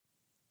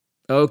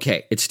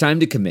Okay, it's time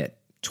to commit.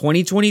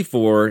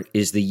 2024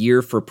 is the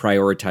year for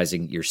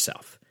prioritizing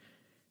yourself.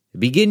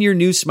 Begin your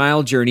new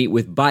smile journey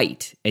with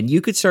Byte, and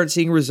you could start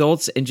seeing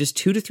results in just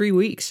 2 to 3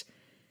 weeks.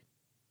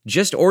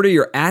 Just order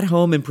your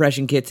at-home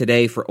impression kit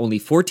today for only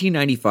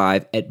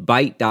 $14.95 at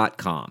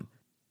Byte.com.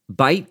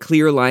 Byte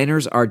clear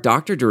liners are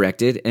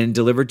doctor-directed and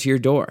delivered to your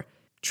door.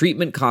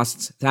 Treatment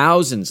costs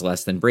thousands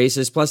less than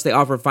braces, plus they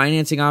offer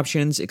financing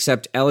options,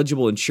 accept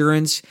eligible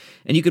insurance,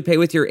 and you could pay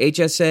with your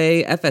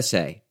HSA,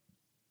 FSA.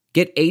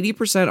 Get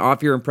 80%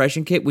 off your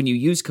impression kit when you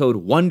use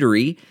code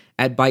WONDERY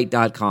at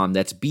Byte.com.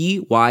 That's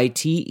BYTE.com.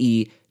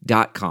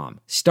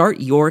 Start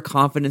your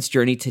confidence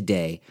journey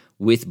today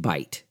with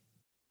Byte.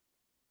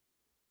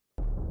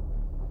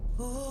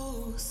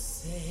 Oh,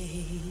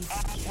 say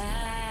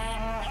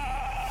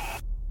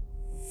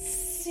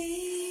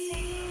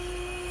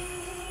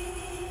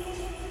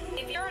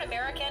If you're an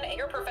American and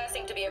you're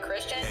professing to be a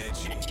Christian,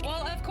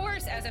 well, of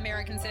course, as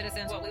American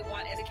citizens, what we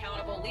want is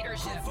accountable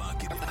leadership. Why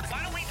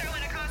don't we throw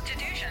in a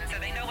constitution so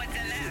they know what's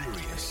in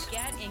that?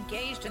 Get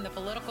engaged in the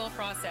political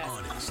process.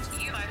 Honest.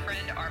 You, my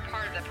friend, are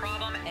part of the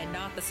problem and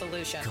not the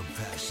solution.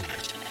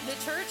 Compassionate. The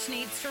church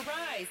needs to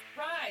rise.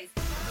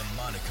 The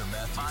Monica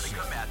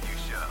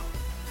Matthews Show.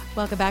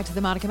 Welcome back to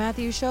the Monica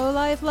Matthews Show.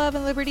 Life, love,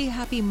 and liberty.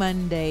 Happy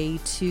Monday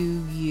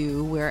to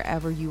you,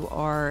 wherever you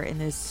are in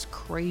this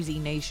crazy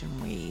nation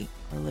we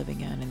are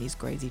living in these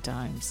crazy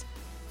times.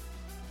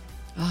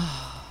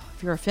 Oh,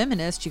 if you're a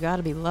feminist, you got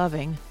to be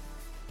loving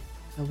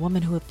a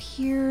woman who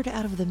appeared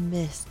out of the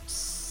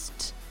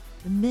mist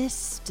in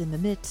the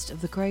midst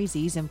of the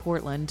crazies in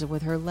Portland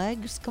with her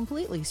legs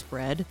completely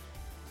spread,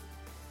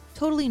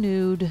 totally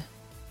nude,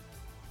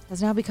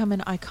 has now become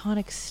an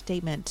iconic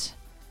statement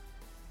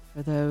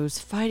for those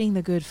fighting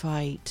the good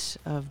fight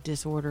of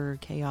disorder,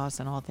 chaos,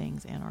 and all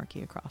things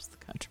anarchy across the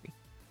country.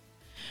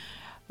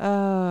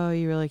 Oh,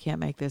 you really can't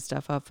make this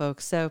stuff up,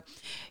 folks. So,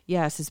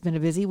 yes, it's been a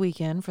busy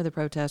weekend for the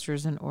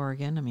protesters in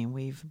Oregon. I mean,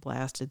 we've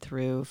blasted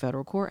through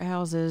federal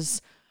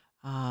courthouses.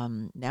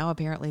 Now,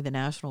 apparently, the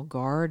National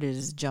Guard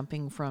is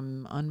jumping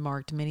from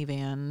unmarked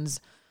minivans,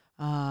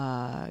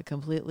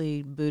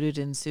 completely booted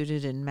and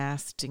suited and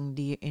masked and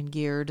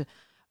geared,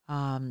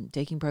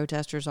 taking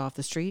protesters off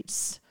the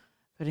streets,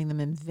 putting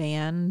them in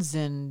vans,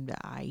 and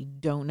I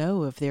don't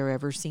know if they're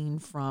ever seen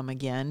from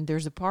again.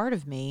 There's a part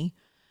of me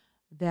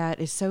that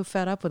is so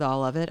fed up with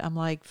all of it. I'm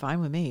like,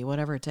 fine with me,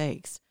 whatever it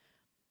takes.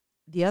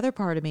 The other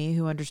part of me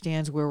who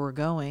understands where we're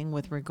going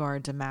with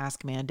regard to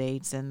mask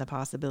mandates and the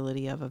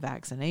possibility of a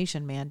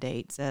vaccination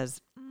mandate says,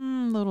 a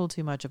little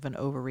too much of an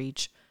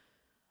overreach.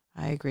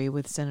 I agree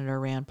with Senator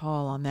Rand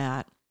Paul on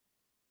that.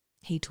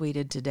 He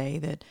tweeted today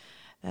that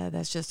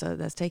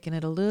that's taking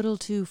it a little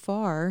too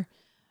far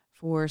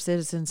for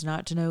citizens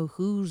not to know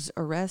who's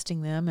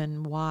arresting them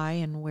and why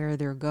and where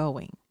they're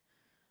going.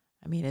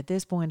 I mean, at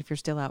this point, if you're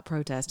still out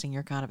protesting,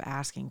 you're kind of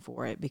asking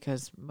for it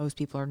because most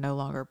people are no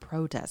longer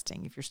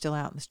protesting. If you're still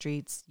out in the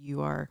streets,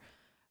 you are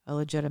a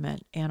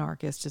legitimate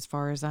anarchist as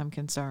far as I'm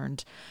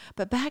concerned.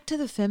 But back to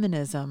the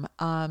feminism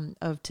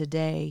of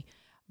today.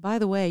 By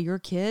the way, your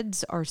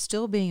kids are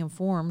still being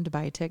informed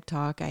by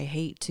TikTok. I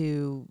hate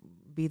to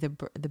be the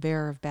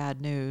bearer of bad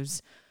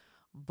news,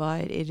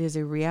 but it is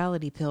a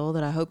reality pill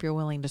that I hope you're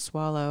willing to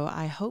swallow.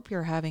 I hope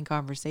you're having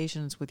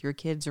conversations with your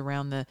kids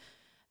around the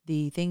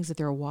things that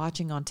they're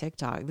watching on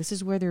TikTok. This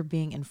is where they're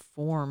being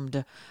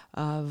informed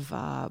of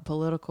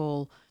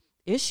political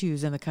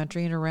issues in the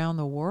country and around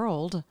the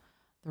world.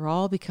 They're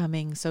all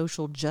becoming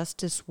social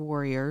justice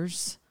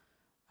warriors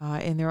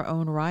in their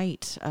own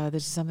right.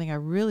 This is something I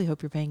really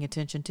hope you're paying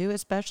attention to,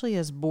 especially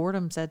as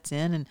boredom sets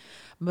in and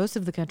most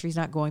of the country's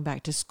not going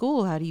back to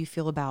school. How do you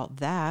feel about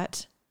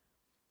that?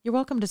 You're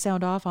welcome to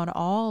sound off on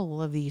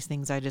all of these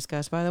things I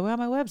discussed, by the way, on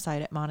my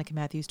website at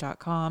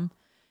monicamatthews.com.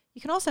 You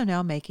can also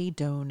now make a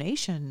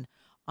donation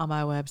on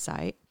my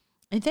website.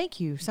 And thank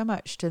you so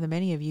much to the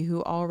many of you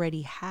who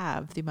already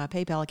have through my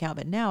PayPal account.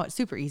 But now it's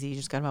super easy. You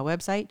just go to my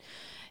website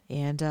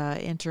and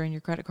enter in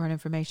your credit card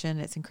information.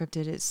 It's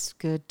encrypted. It's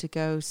good to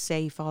go,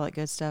 safe, all that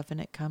good stuff.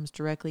 And it comes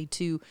directly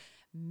to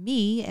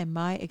me and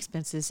my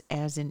expenses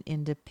as an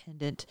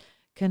independent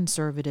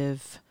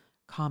conservative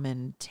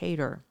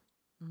commentator.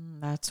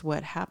 That's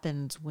what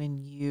happens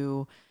when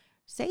you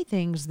say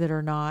things that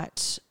are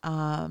not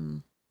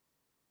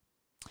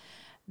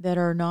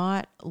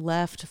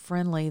left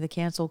friendly. The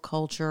cancel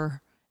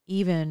culture,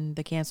 even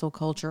the cancel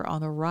culture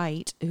on the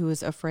right, who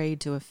is afraid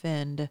to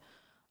offend,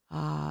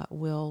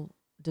 will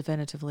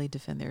definitively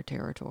defend their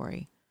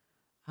territory.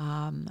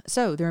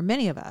 So there are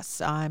many of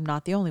us. I'm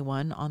not the only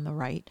one on the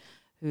right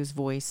whose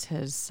voice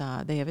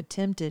they have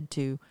attempted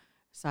to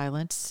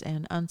silence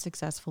and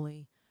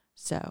unsuccessfully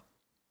so.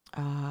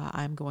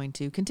 I'm going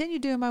to continue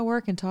doing my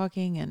work and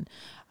talking and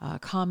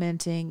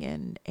commenting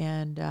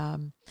and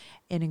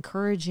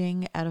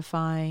encouraging,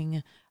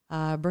 edifying,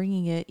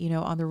 bringing it,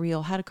 on the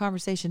real. Had a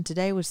conversation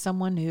today with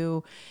someone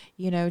who,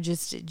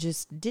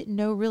 just didn't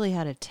know really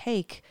how to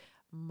take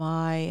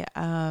my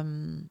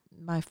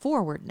my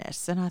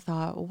forwardness, and I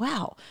thought,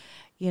 wow,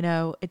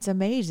 it's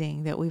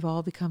amazing that we've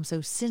all become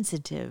so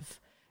sensitive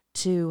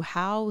to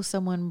how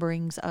someone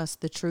brings us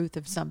the truth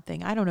of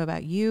something. I don't know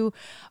about you,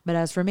 but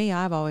as for me,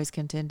 I've always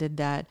contended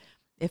that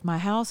if my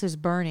house is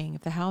burning,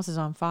 if the house is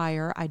on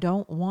fire, I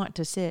don't want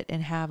to sit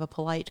and have a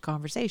polite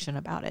conversation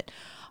about it.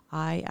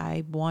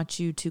 I want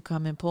you to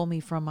come and pull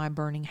me from my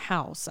burning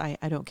house. I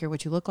don't care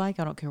what you look like.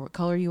 I don't care what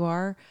color you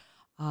are.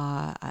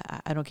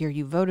 I don't care who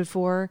you voted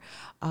for.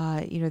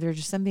 There are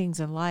just some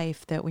things in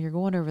life that when you're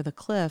going over the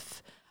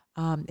cliff,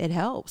 it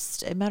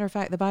helps. As a matter of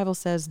fact, the Bible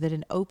says that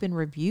an open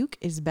rebuke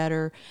is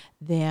better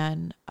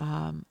than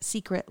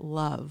secret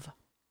love.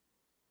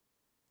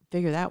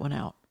 Figure that one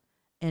out.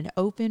 An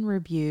open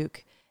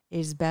rebuke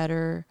is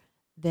better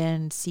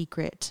than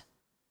secret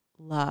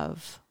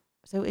love.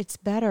 So it's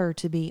better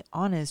to be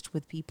honest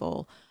with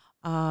people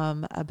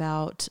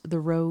about the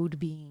road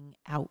being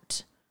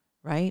out,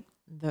 right?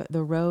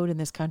 The road in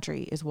this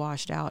country is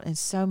washed out in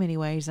so many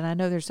ways. And I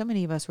know there's so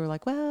many of us who are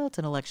like, well, it's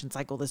an election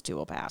cycle. This too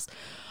will pass.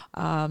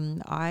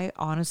 I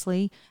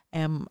honestly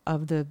am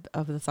of the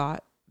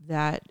thought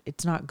that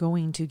it's not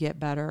going to get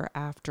better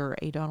after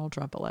a Donald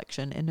Trump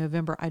election in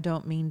November. I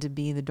don't mean to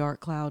be the dark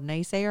cloud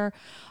naysayer.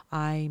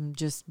 I'm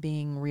just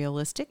being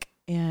realistic.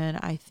 And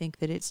I think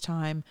that it's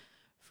time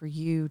for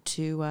you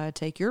to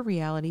take your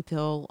reality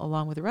pill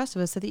along with the rest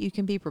of us so that you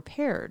can be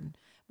prepared.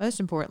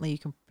 Most importantly, you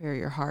can prepare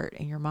your heart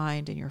and your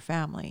mind and your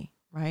family,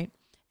 right?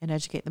 And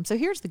educate them. So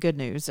here's the good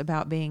news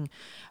about being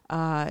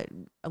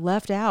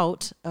left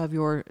out of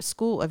your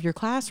school, of your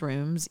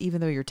classrooms,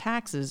 even though your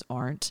taxes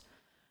aren't.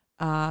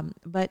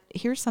 But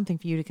here's something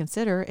for you to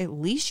consider. At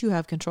least you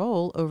have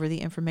control over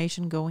the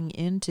information going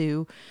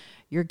into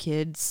your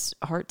kids'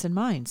 hearts and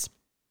minds.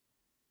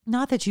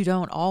 Not that you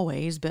don't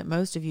always, but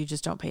most of you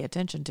just don't pay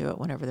attention to it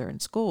whenever they're in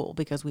school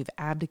because we've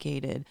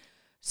abdicated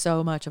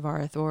so much of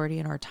our authority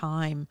and our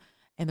time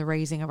in the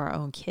raising of our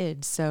own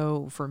kids.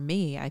 So for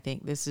me, I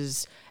think this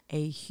is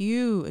a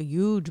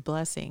huge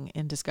blessing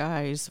in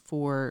disguise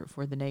for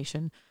the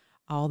nation.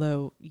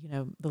 Although,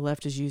 the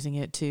left is using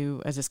it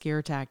as a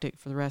scare tactic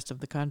for the rest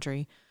of the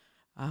country,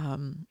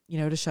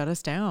 to shut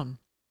us down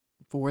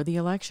for the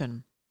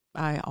election.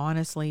 I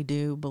honestly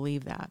do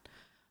believe that.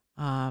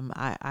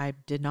 I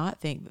did not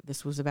think that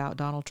this was about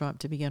Donald Trump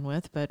to begin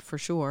with, but for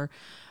sure,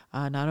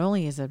 not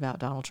only is it about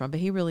Donald Trump,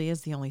 but he really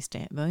is the only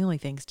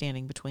thing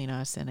standing between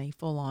us and a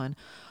full-on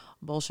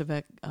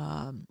Bolshevik,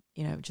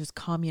 just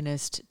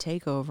communist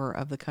takeover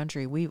of the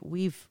country.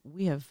 We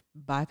have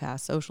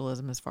bypassed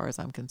socialism as far as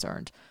I'm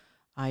concerned.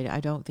 I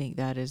don't think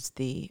that is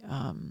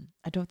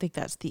I don't think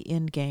that's the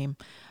end game.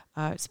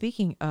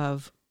 Speaking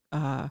of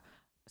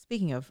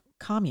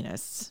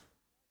communists.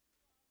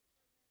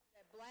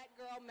 Black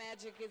girl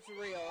magic is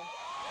real.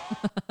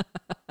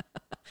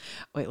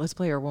 Wait, let's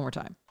play her one more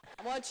time.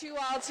 I want you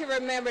all to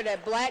remember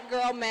that black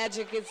girl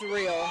magic is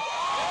real.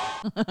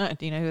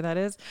 Do you know who that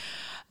is?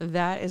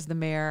 That is the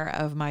mayor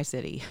of my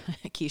city,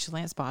 Keisha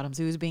Lance Bottoms,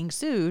 who is being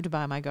sued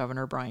by my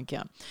governor, Brian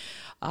Kemp,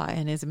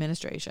 and his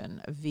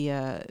administration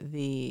via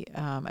the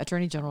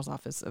Attorney General's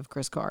office of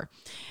Chris Carr.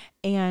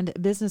 And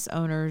business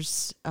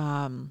owners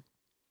ad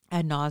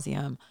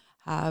nauseum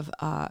have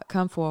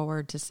come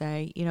forward to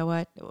say, you know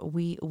what,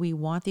 we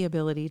want the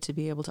ability to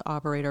be able to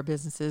operate our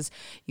businesses.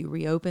 You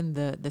reopen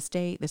the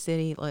state, the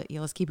city,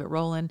 let's keep it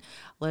rolling.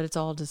 Let us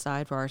all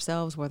decide for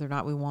ourselves whether or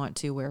not we want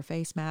to wear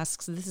face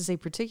masks. This is a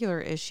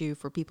particular issue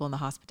for people in the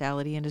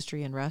hospitality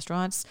industry and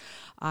restaurants.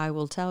 I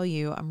will tell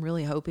you, I'm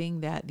really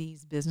hoping that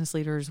these business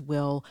leaders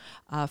will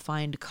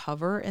find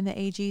cover in the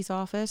AG's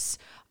office,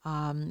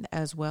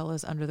 as well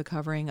as under the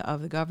covering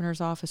of the governor's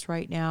office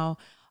right now.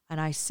 And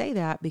I say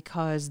that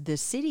because the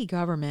city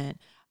government,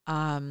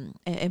 and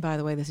by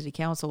the way, the city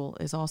council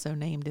is also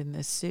named in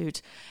this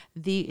suit.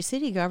 The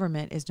city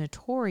government is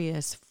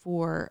notorious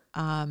for,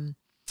 how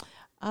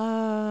can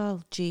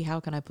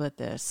I put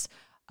this?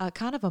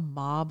 Kind of a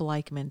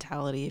mob-like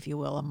mentality, if you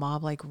will, a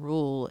mob-like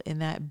rule, in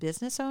that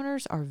business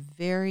owners are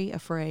very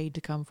afraid to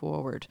come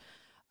forward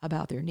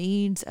about their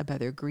needs, about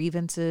their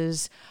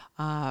grievances,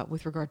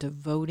 with regard to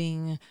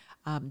voting.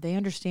 They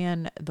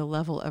understand the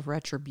level of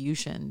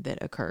retribution that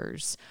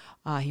occurs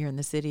here in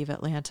the city of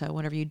Atlanta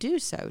whenever you do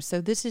so.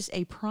 So this is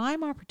a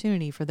prime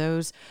opportunity for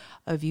those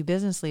of you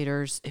business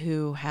leaders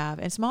who have,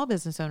 and small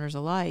business owners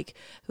alike,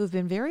 who have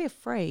been very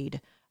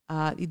afraid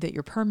that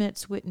your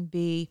permits wouldn't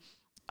be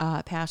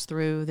passed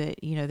through,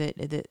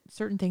 that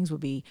certain things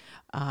would be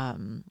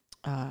defunded,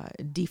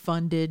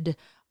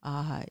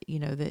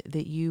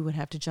 that you would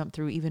have to jump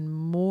through even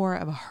more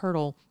of a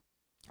hurdle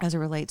as it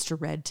relates to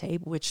red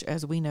tape, which,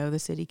 as we know, the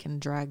city can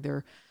drag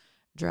their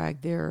feet. I was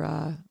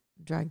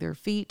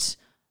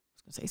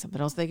going to say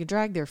something else. They could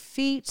drag their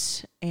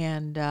feet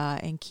and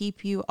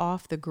keep you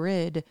off the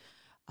grid,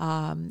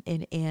 and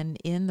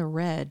in the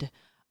red,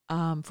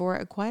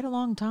 for quite a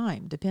long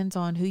time. Depends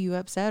on who you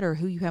upset or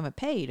who you haven't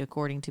paid,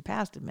 according to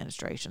past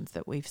administrations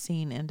that we've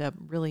seen end up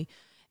really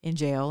in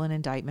jail and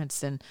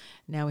indictments. And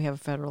now we have a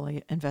federal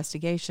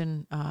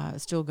investigation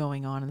still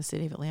going on in the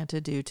city of Atlanta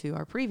due to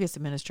our previous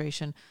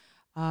administration,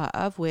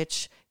 of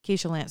which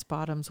Keisha Lance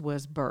Bottoms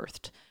was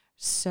birthed.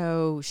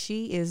 So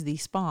she is the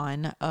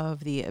spawn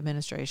of the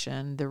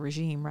administration, the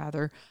regime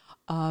rather,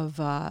 of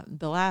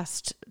the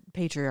last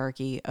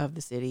patriarchy of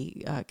the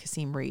city,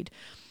 Kasim Reed.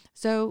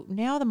 So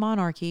now the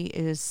monarchy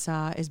is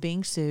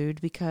being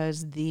sued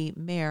because the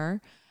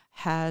mayor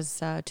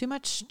has too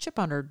much chip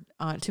on her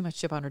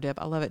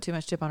dip. I love it. Too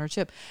much chip on her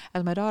chip.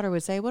 As my daughter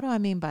would say, what do I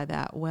mean by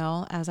that?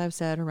 Well, as I've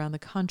said, around the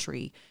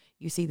country,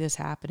 you see this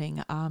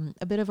happening.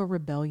 A bit of a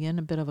rebellion,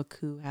 a bit of a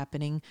coup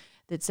happening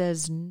that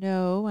says,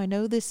 no, I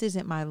know this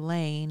isn't my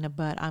lane,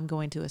 but I'm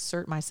going to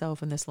assert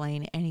myself in this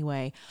lane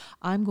anyway.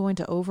 I'm going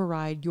to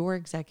override your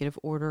executive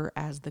order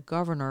as the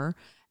governor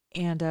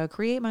and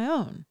create my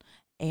own.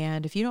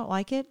 And if you don't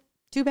like it,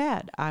 too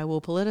bad. I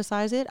will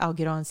politicize it. I'll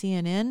get on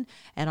CNN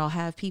and I'll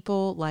have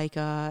people like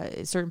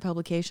certain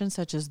publications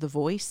such as The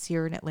Voice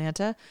here in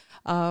Atlanta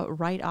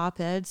write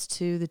op-eds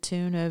to the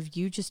tune of,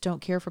 you just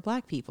don't care for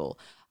black people.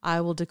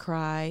 I will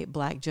decry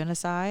black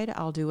genocide.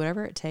 I'll do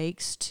whatever it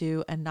takes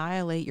to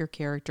annihilate your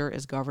character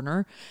as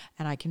governor.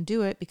 And I can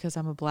do it because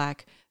I'm a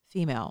black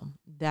female.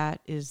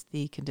 That is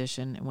the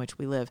condition in which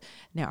we live.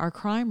 Now, our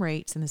crime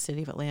rates in the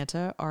city of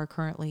Atlanta are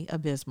currently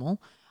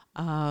abysmal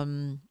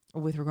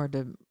with regard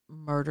to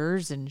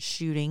murders and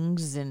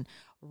shootings and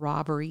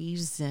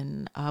robberies,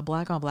 and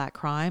black on black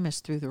crime is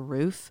through the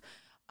roof.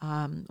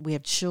 We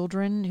have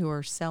children who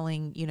are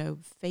selling,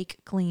 fake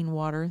clean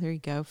water. There you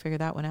go. Figure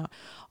that one out.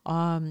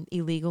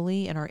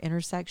 Illegally in our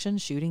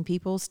intersections, shooting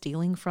people,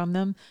 stealing from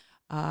them,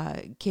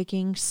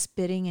 kicking,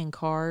 spitting in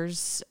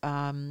cars.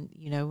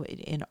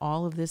 And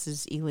all of this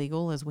is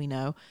illegal, as we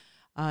know.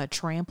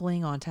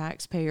 Trampling on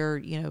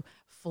taxpayer,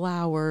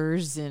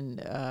 flowers, and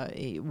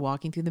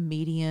walking through the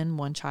median.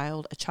 A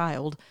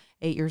child,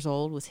 8 years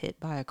old, was hit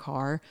by a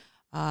car.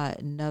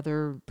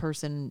 Another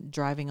person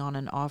driving on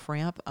an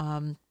off-ramp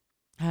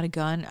had a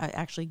gun.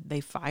 Actually, they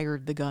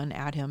fired the gun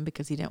at him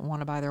because he didn't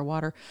want to buy their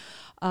water.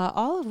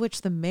 All of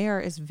which the mayor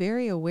is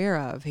very aware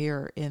of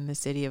here in the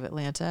city of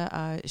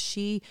Atlanta.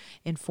 She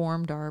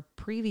informed our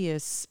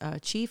previous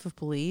chief of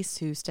police,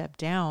 who stepped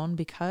down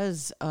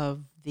because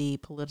of the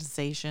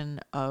politicization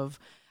of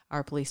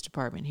our police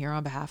department here,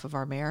 on behalf of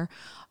our mayor.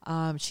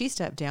 She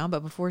stepped down, but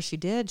before she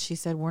did, she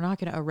said, we're not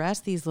going to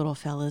arrest these little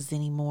fellas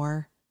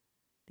anymore,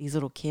 these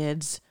little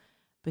kids,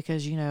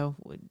 because,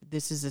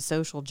 this is a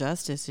social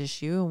justice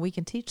issue and we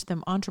can teach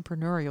them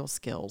entrepreneurial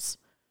skills.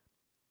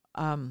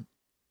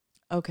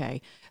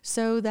 Okay,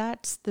 so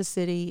that's the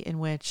city in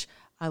which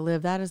I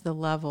live. That is the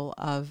level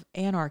of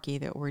anarchy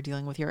that we're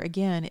dealing with here.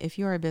 Again, if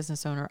you're a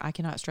business owner, I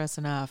cannot stress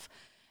enough,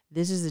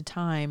 this is a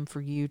time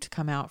for you to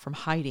come out from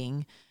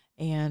hiding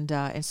and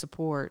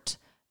support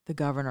the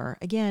governor.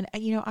 Again,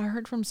 I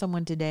heard from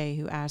someone today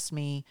who asked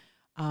me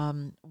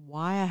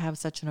why I have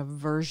such an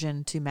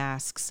aversion to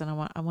masks, and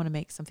I want to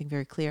make something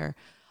very clear.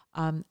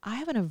 I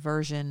have an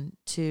aversion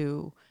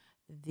to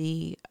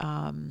the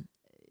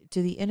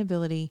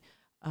inability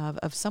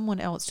of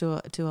someone else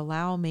to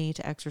allow me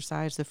to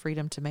exercise the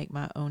freedom to make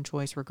my own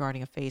choice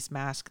regarding a face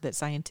mask that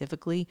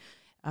scientifically.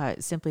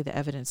 Simply the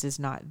evidence is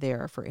not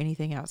there for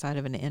anything outside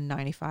of an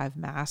N95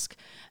 mask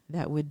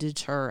that would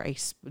deter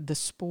the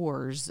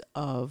spores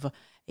of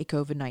a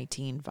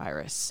COVID-19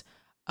 virus.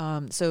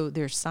 So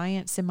there's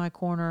science in my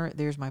corner.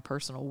 There's my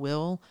personal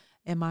will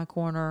in my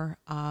corner.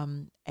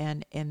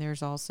 And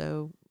there's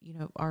also,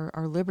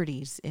 our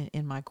liberties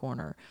in my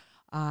corner.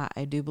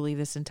 I do believe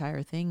this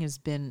entire thing has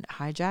been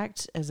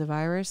hijacked as a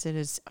virus. It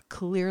has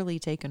clearly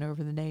taken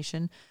over the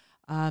nation.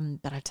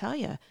 But I tell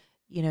you,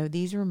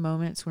 these are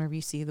moments whenever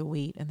you see the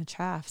wheat and the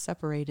chaff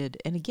separated.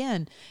 And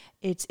again,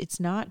 it's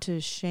not to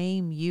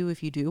shame you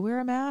if you do wear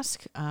a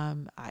mask.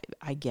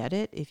 I get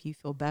it if you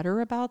feel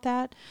better about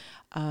that.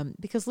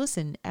 Because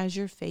listen, as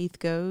your faith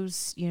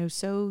goes,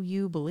 so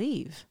you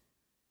believe,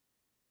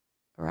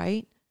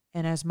 right?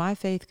 And as my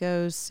faith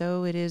goes,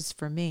 so it is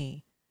for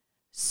me.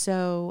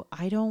 So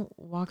I don't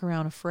walk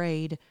around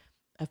afraid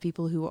of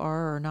people who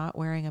are or not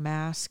wearing a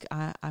mask.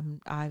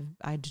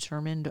 I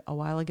determined a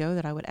while ago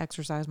that I would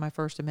exercise my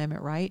First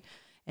Amendment right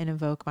and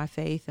invoke my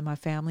faith in my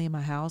family and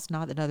my house.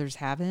 Not that others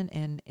haven't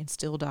and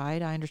still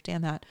died. I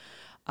understand that.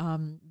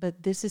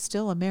 But this is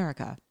still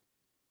America.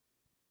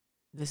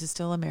 This is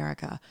still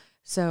America.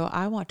 So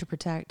I want to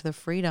protect the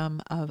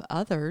freedom of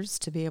others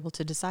to be able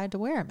to decide to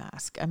wear a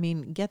mask. I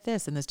mean, get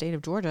this, in the state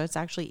of Georgia, it's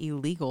actually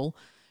illegal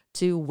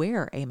to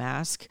wear a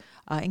mask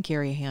and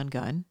carry a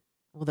handgun.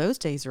 Well, those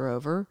days are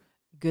over.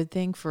 Good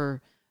thing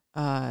for,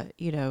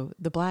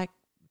 the Black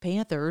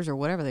Panthers or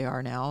whatever they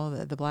are now,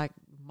 the black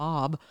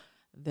mob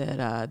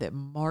that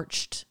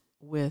marched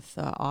with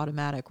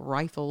automatic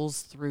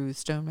rifles through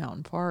Stone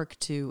Mountain Park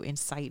to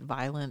incite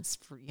violence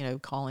for,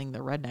 calling the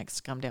rednecks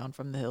to come down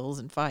from the hills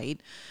and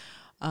fight.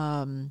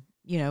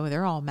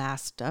 They're all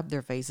masked up.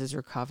 Their faces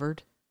are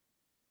covered.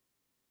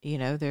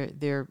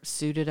 They're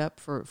suited up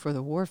for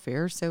the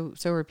warfare. So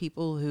are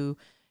people who,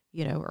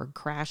 are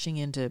crashing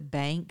into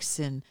banks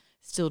and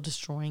still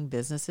destroying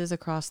businesses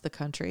across the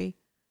country,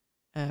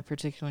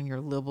 particularly in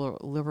your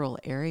liberal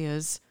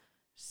areas.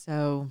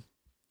 So,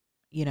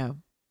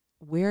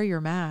 wear your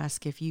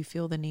mask if you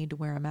feel the need to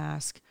wear a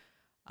mask.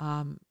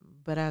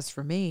 But as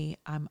for me,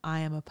 I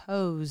am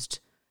opposed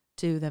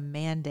to the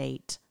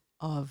mandate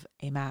of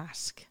a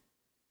mask.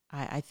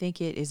 I think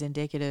it is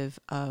indicative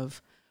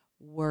of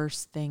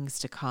worse things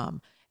to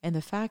come. And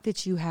the fact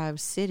that you have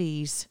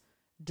cities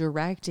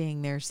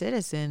directing their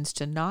citizens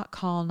to not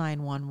call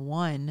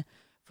 911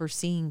 for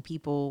seeing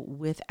people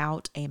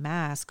without a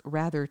mask,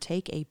 rather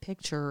take a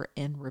picture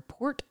and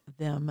report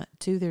them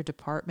to their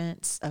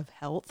departments of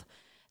health,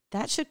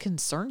 that should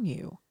concern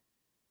you.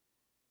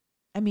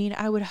 I mean,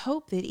 I would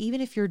hope that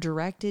even if you're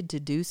directed to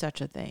do such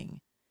a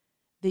thing,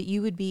 that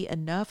you would be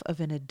enough of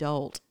an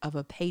adult, of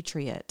a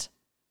patriot,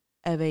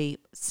 of a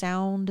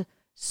sound,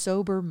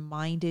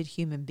 sober-minded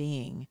human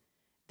being,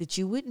 that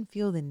you wouldn't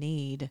feel the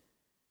need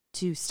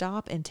to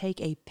stop and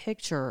take a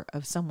picture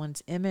of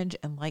someone's image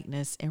and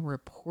likeness and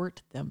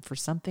report them for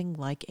something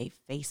like a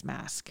face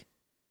mask.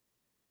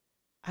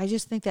 I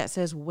just think that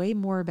says way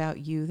more about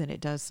you than it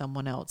does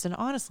someone else. And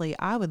honestly,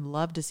 I would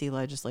love to see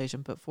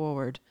legislation put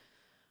forward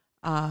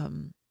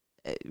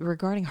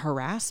regarding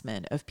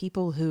harassment of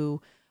people who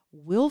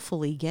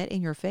willfully get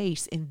in your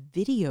face and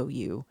video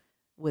you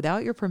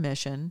without your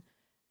permission,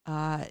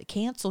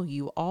 cancel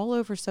you all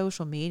over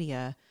social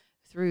media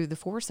through the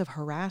force of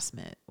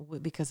harassment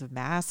because of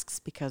masks,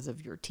 because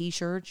of your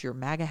T-shirts, your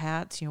MAGA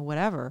hats,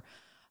 whatever.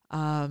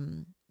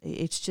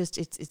 It's just,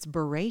 it's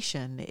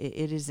beration.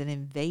 It is an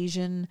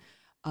invasion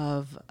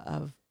of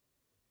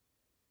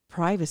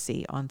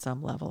privacy on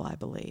some level, I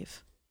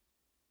believe.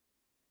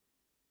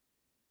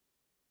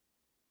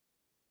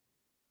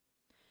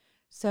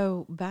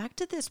 So back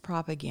to this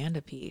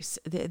propaganda piece.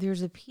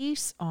 There's a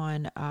piece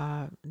on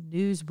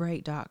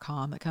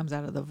newsbreak.com that comes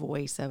out of the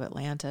Voice of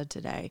Atlanta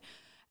today.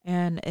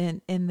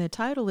 And the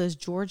title is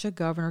Georgia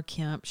Governor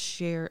Kemp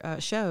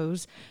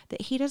shows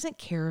that he doesn't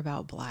care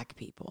about black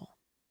people.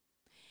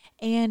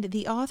 And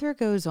the author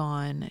goes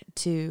on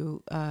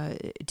to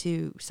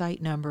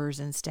cite numbers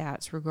and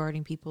stats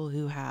regarding people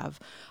who have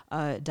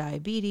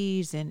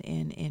diabetes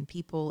and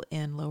people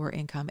in lower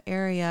income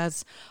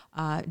areas,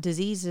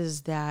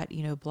 diseases that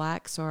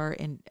blacks are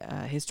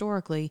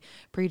historically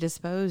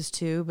predisposed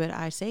to. But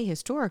I say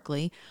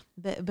historically,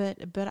 but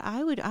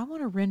I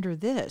want to render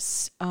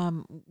this: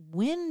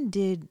 when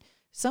did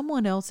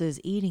someone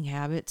else's eating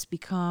habits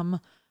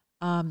become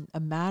a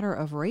matter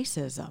of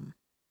racism?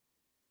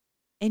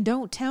 And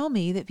don't tell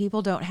me that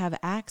people don't have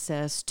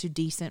access to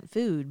decent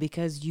food,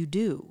 because you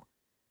do.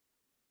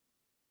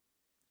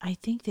 I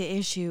think the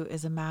issue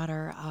is a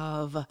matter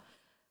of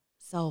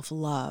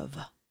self-love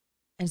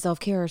and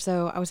self-care.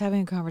 So I was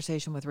having a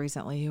conversation with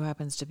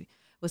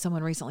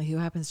someone recently who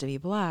happens to be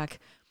black.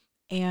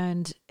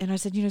 And I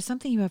said,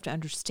 something you have to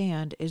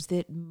understand is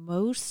that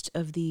most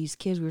of these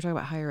kids, we were talking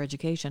about higher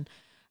education,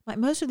 like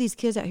most of these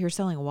kids out here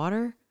selling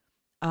water,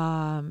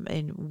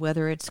 and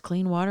whether it's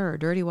clean water or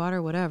dirty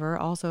water, whatever,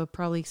 also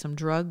probably some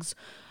drugs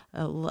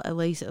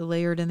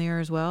layered in there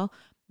as well.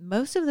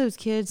 Most of those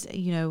kids,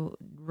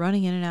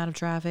 running in and out of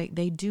traffic,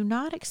 they do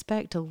not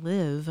expect to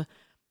live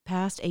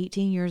past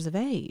 18 years of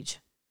age.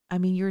 I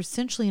mean, you're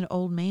essentially an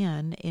old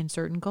man in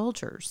certain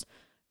cultures,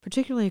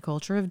 particularly a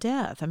culture of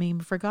death. I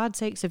mean, for God's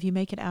sakes, if you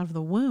make it out of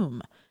the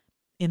womb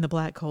in the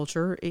black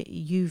culture,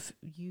 you've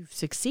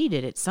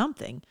succeeded at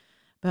something,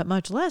 but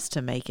much less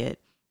to make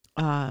it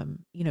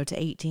to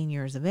 18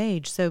 years of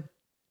age. So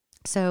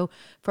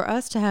for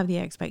us to have the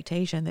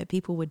expectation that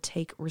people would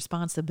take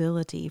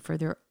responsibility for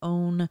their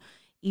own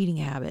eating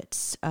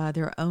habits,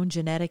 their own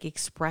genetic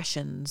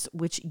expressions,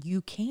 which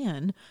you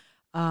can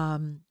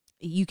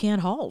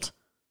halt.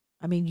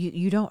 I mean,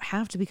 you don't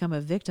have to become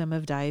a victim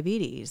of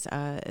diabetes.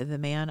 The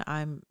man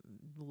I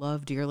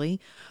love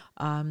dearly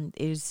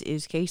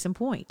is case in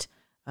point.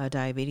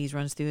 Diabetes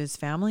runs through his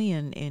family,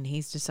 and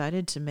he's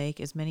decided to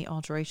make as many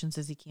alterations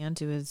as he can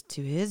to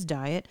his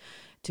diet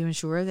to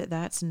ensure that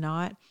that's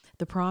not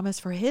the promise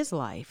for his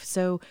life.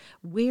 So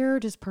where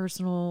does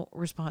personal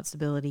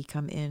responsibility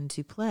come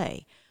into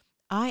play?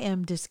 I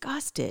am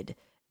disgusted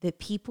that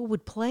people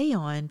would play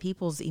on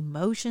people's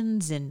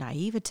emotions and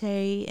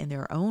naivete and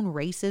their own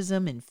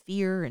racism and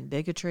fear and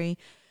bigotry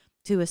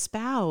to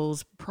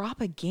espouse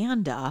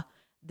propaganda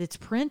that's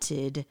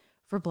printed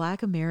for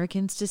Black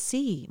Americans to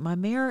see. My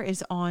mayor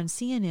is on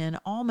CNN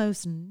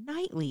almost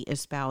nightly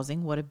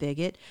espousing what a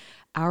bigot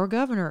our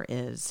governor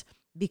is,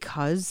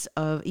 because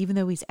of, even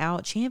though he's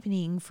out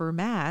championing for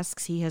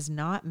masks, he has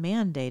not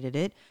mandated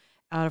it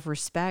out of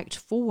respect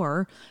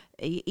for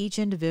each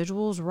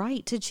individual's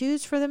right to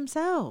choose for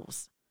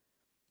themselves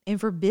and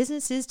for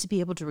businesses to be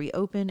able to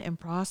reopen and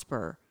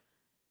prosper.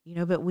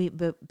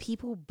 But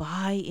people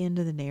buy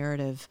into the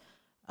narrative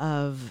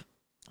of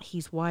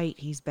he's white,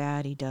 he's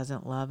bad, he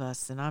doesn't love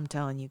us. And I'm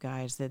telling you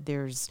guys that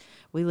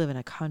we live in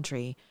a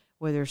country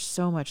where there's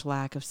so much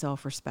lack of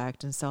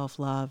self-respect and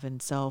self-love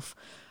and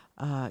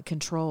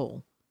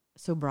self-control,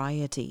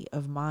 sobriety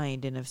of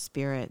mind and of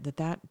spirit,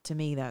 that to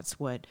me, that's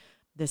what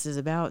this is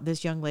about.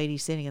 This young lady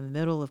sitting in the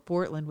middle of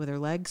Portland with her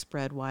legs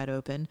spread wide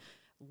open,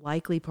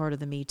 likely part of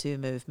the Me Too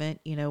movement.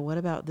 What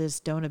about this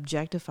Don't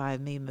Objectify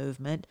Me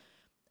movement?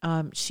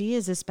 She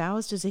is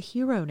espoused as a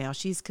hero now.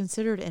 She's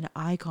considered an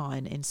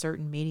icon in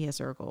certain media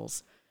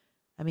circles.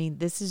 I mean,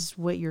 this is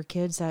what your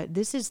kids have.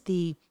 This is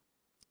the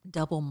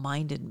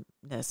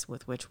double-mindedness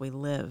with which we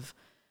live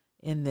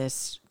in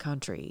this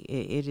country.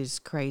 It is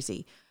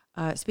crazy.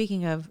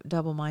 Speaking of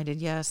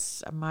double-minded,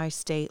 yes, my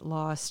state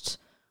lost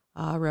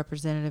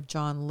Representative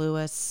John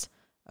Lewis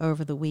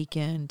over the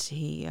weekend.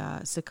 He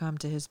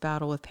succumbed to his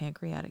battle with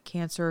pancreatic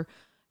cancer.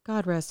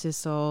 God rest his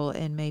soul,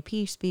 and may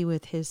peace be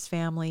with his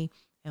family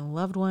and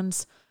loved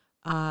ones.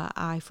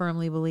 I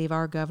firmly believe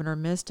our governor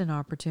missed an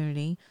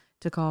opportunity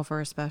to call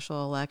for a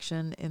special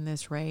election in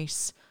this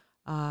race.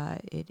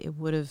 It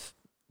would have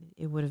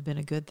been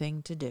a good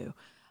thing to do,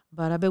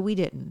 but we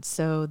didn't.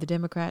 So the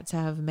Democrats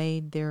have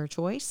made their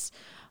choice.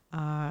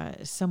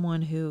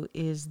 Someone who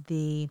is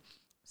the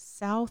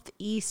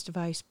Southeast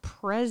Vice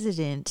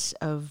President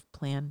of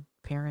Planned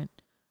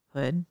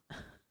Parenthood.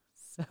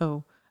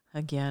 So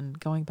again,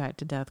 going back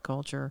to death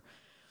culture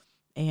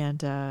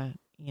and,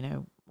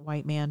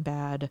 white man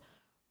bad,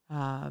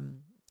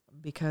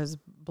 because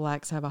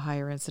blacks have a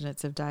higher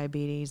incidence of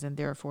diabetes and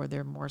therefore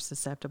they're more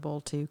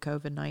susceptible to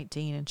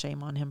COVID-19, and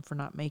shame on him for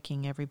not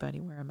making everybody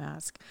wear a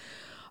mask.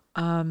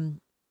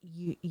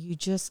 You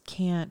just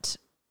can't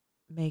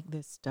make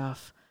this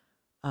stuff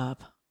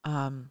up.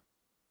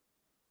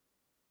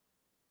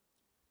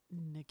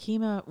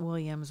 Nikema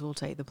Williams will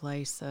take the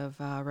place of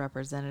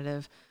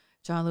Representative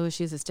John Lewis.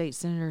 She's a state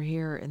senator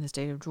here in the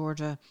state of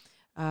Georgia.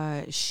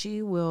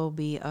 She will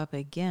be up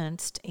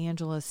against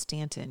Angela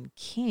Stanton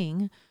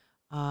King,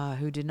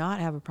 who did not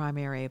have a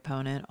primary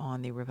opponent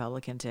on the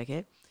Republican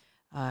ticket,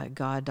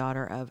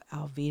 goddaughter of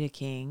Alveda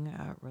King,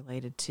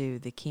 related to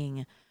the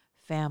King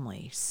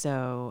family.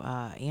 So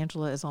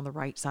Angela is on the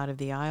right side of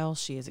the aisle.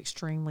 She is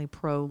extremely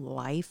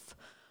pro-life.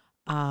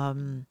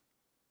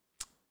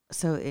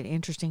 So an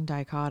interesting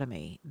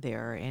dichotomy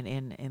there,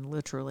 and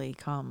literally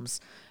comes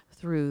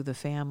through the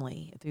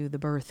family, through the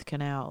birth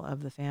canal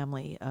of the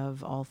family,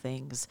 of all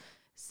things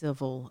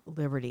civil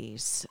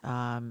liberties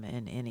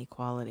and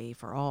inequality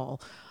for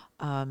all,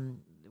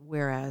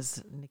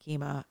 whereas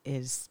Nikema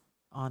is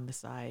on the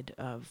side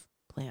of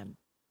Planned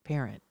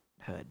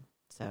Parenthood.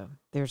 So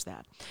there's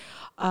that.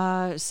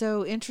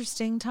 So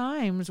interesting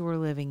times we're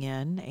living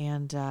in,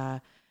 and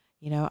I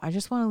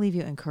just want to leave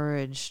you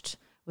encouraged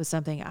with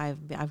something.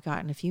 I've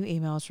gotten a few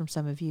emails from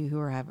some of you who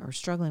are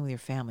struggling with your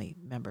family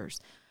members.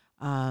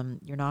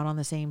 You're not on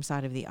the same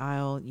side of the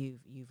aisle.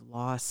 You've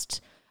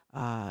lost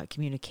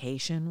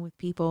communication with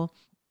people.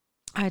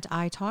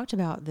 I talked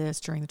about this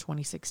during the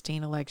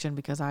 2016 election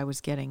because I was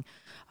getting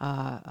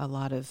a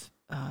lot of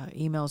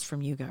emails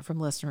from you guys, from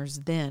listeners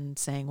then,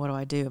 saying, "What do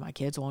I do? My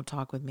kids won't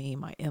talk with me.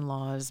 My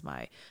in-laws,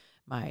 my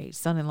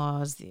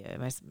son-in-laws,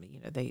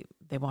 they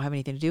won't have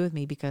anything to do with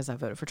me because I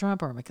voted for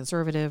Trump, or I'm a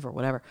conservative, or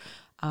whatever."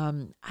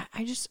 I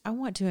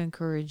want to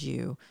encourage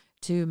you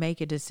to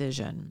make a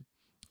decision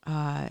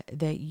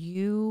that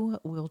you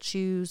will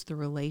choose the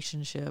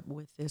relationship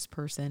with this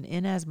person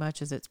in as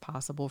much as it's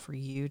possible for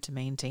you to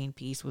maintain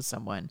peace with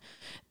someone,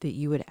 that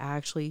you would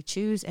actually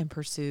choose and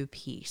pursue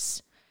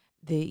peace,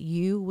 that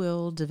you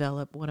will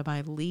develop one of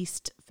my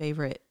least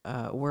favorite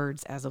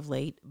words as of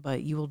late,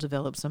 but you will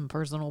develop some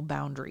personal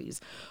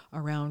boundaries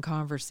around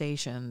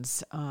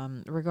conversations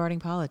regarding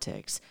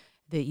politics,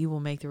 that you will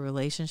make the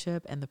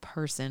relationship and the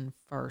person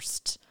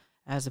first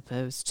as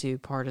opposed to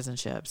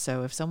partisanship.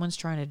 So if someone's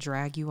trying to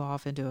drag you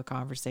off into a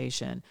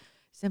conversation,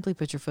 simply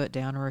put your foot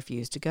down or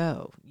refuse to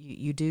go.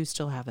 You do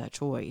still have that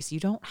choice. You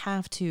don't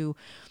have to.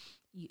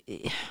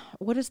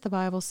 What does the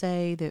Bible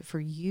say? That for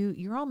you,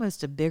 you're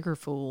almost a bigger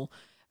fool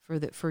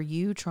for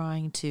you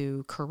trying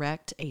to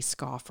correct a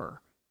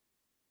scoffer,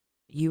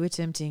 you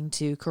attempting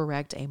to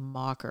correct a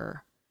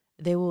mocker.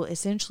 They will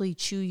essentially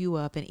chew you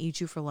up and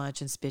eat you for lunch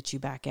and spit you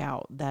back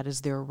out. That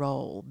is their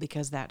role,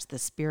 because that's the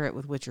spirit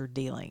with which you're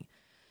dealing.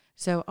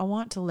 So I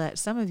want to let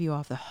some of you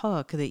off the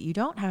hook that you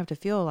don't have to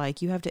feel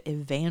like you have to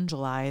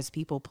evangelize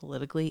people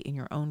politically in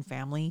your own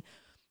family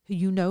who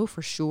you know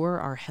for sure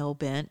are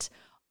hell-bent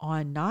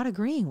on not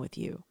agreeing with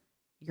you.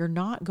 You're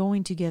not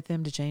going to get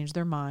them to change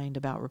their mind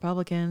about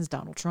Republicans,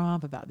 Donald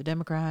Trump, about the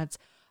Democrats,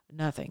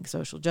 nothing.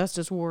 Social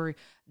justice warrior,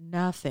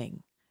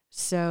 nothing.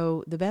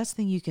 So the best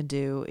thing you can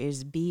do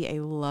is be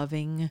a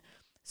loving,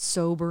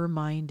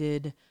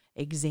 sober-minded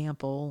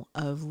example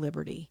of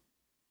liberty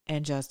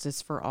and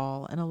justice for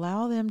all, and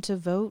allow them to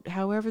vote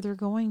however they're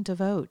going to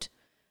vote,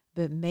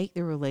 but make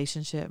the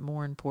relationship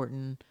more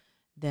important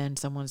than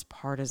someone's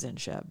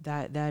partisanship.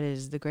 That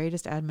is the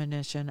greatest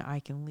admonition I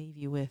can leave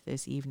you with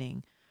this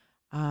evening.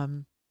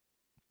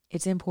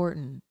 It's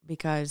important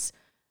because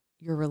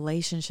your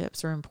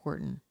relationships are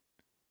important.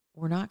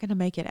 We're not going to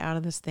make it out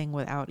of this thing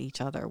without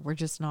each other. We're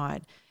just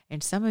not.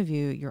 And some of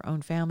you, your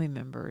own family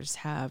members,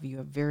 you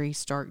have very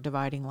stark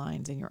dividing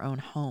lines in your own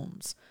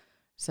homes.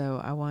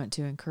 So I want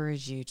to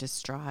encourage you to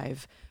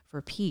strive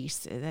for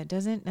peace. That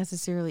doesn't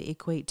necessarily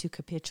equate to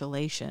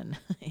capitulation.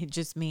 It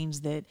just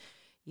means that,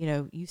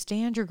 you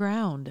stand your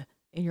ground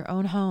in your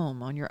own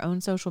home, on your own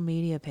social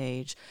media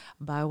page,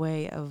 by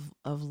way of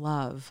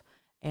love,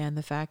 and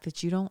the fact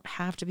that you don't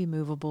have to be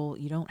movable.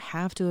 You don't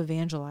have to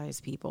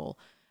evangelize people.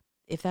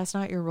 If that's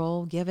not your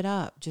role, give it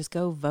up. Just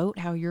go vote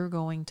how you're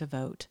going to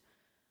vote.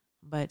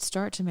 But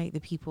start to make the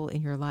people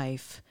in your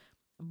life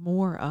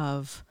more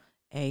of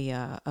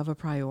of a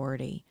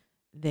priority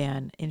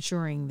than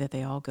ensuring that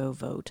they all go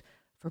vote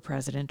for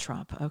President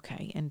Trump.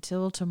 Okay,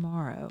 until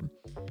tomorrow,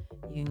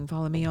 you can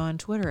follow me on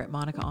Twitter at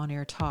Monica On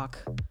Air Talk,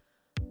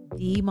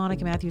 the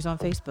Monica Matthews on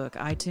Facebook,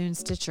 iTunes,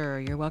 Stitcher.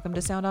 You're welcome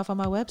to sound off on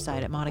my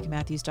website at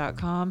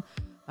monicamatthews.com.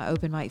 My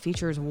open mic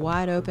feature is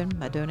wide open.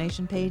 My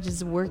donation page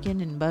is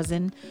working and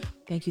buzzing.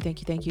 Thank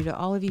you to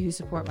all of you who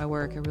support my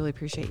work. I really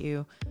appreciate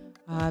you.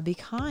 Be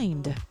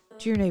kind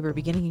to your neighbor,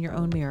 beginning in your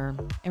own mirror.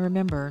 And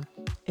remember,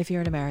 if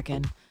you're an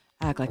American,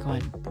 act like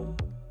one.